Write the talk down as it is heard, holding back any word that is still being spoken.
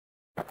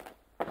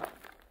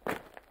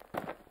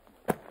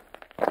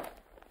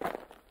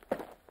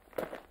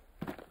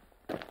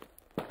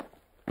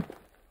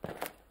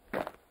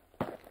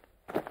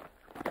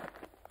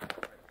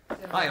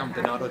Hi, I'm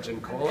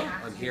Giancola.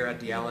 I'm here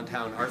at the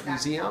Allentown Art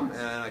Museum,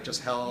 and I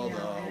just held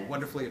a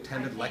wonderfully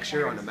attended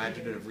lecture on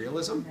imaginative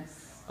realism.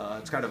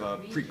 It's kind of a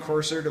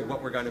precursor to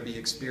what we're going to be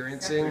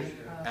experiencing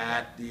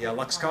at the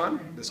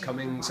illuXCon this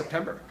coming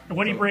September. And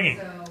what are you bringing?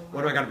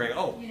 What am I going to bring?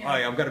 Oh,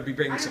 I'm going to be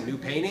bringing some new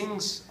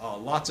paintings,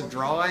 lots of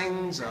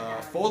drawings,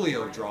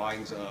 folio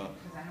drawings,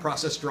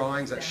 process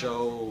drawings that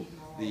show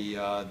the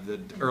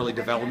early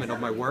development of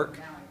my work,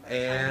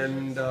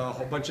 and a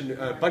whole bunch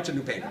of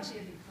new paintings.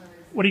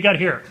 What do you got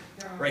here?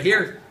 Right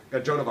here,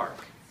 got Joan of Arc.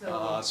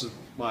 This is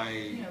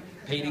my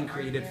painting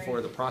created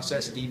for the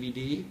Process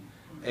DVD.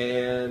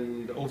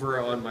 And over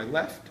on my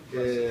left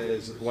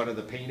is one of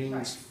the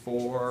paintings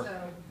for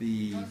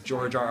the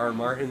George R.R.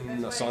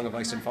 Martin A Song of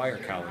Ice and Fire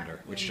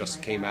calendar, which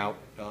just came out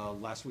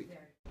last week.